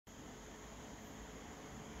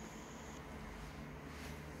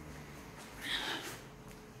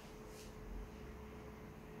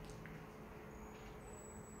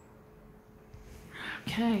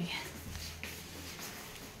Okay.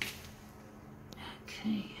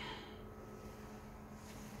 Okay.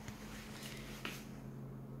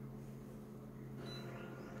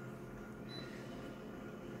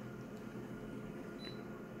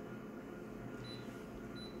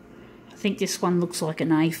 I think this one looks like an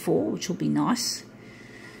A4, which will be nice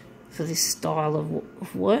for this style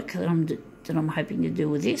of work that I'm hoping to do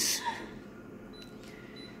with this.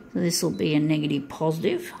 So this will be a negative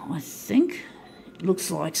positive, I think. It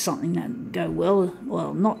looks like something that would go well.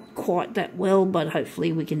 Well, not quite that well, but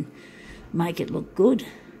hopefully we can make it look good.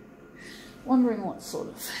 Wondering what sort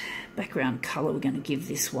of background colour we're going to give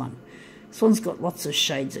this one. This one's got lots of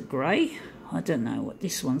shades of grey. I don't know what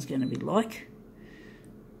this one's going to be like.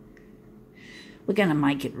 We're going to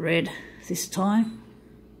make it red this time.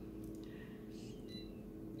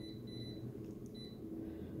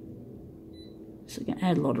 So we're going to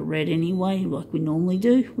add a lot of red anyway, like we normally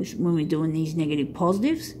do when we're doing these negative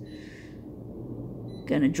positives.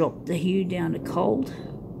 Going to drop the hue down to cold.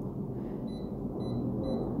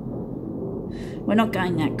 We're not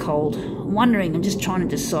going that cold. I'm wondering, I'm just trying to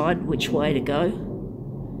decide which way to go.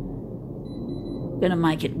 I'm going to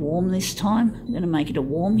make it warm this time. I'm going to make it a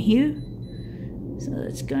warm hue. So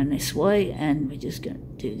it's going this way, and we're just going to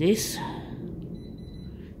do this.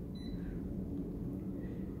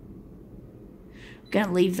 I'm going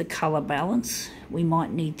to leave the colour balance. We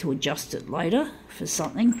might need to adjust it later for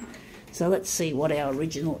something. So let's see what our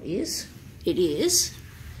original is. It's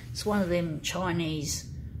one of them Chinese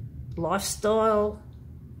lifestyle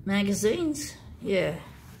magazines. Yeah,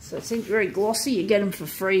 so it's very glossy. You get them for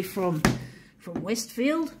free from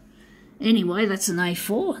Westfield. Anyway, that's an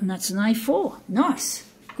A4 and that's an A4. Nice.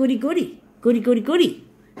 Goody, goody. Goody, goody, goody.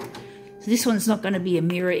 So this one's not going to be a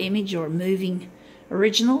mirror image or a moving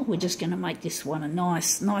original. We're just going to make this one a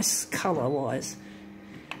nice colour-wise.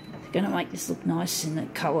 Going to make this look nice in the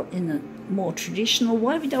colour, in the more traditional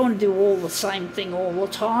way. We don't want to do all the same thing all the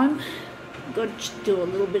time. We've got to do a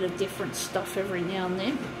little bit of different stuff every now and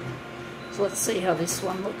then. So let's see how this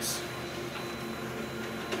one looks.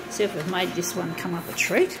 See if we've made this one come up a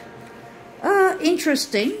treat.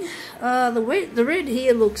 Interesting. The red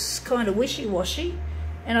here looks kind of wishy-washy,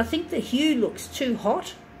 and I think the hue looks too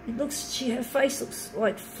hot. Her face looks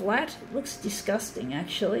like flat. It looks disgusting,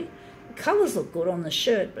 actually. The colours look good on the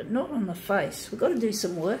shirt, but not on the face. We've got to do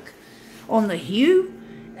some work on the hue,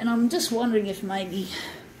 and I'm just wondering if maybe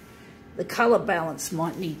the colour balance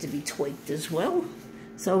might need to be tweaked as well.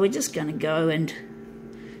 So we're just going to go and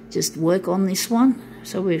just work on this one.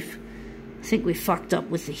 So I think we've fucked up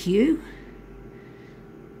with the hue.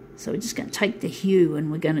 So we're just going to take the hue,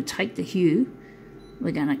 and we're going to take the hue.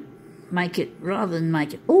 We're going to make it, rather than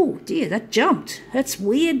make it, oh dear, that jumped. That's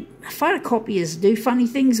weird. Photocopiers do funny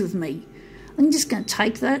things with me. I'm just going to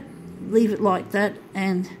take that, leave it like that,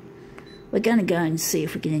 and we're going to go and see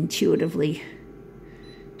if we can intuitively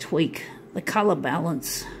tweak the colour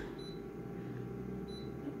balance.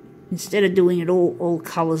 Instead of doing it all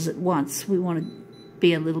colours at once, we want to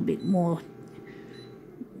be a little bit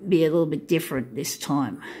different this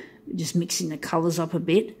time. We're just mixing the colours up a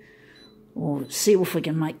bit, or see if we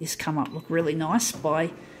can make this come up look really nice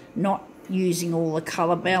by not using all the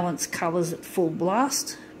colour balance colours at full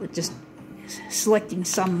blast. We're just selecting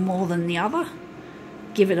some more than the other.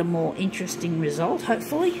 Give it a more interesting result,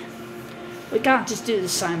 hopefully. We can't just do the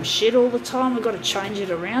same shit all the time. We've got to change it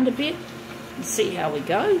around a bit and see how we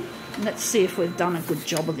go. And let's see if we've done a good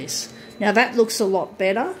job of this. Now that looks a lot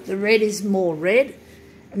better. The red is more red.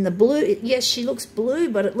 And the blue, yes, she looks blue,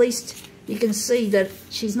 but at least you can see that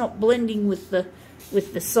she's not blending with the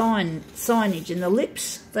signage, and the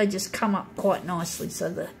lips, they just come up quite nicely. So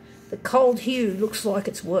the cold hue looks like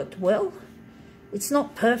it's worked well. It's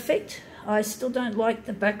not perfect. I still don't like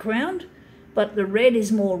the background, but the red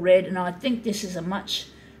is more red, and I think this is a much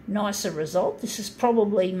nicer result. This is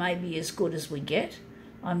probably maybe as good as we get.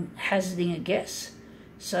 I'm hazarding a guess.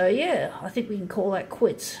 So yeah, I think we can call that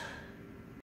quits.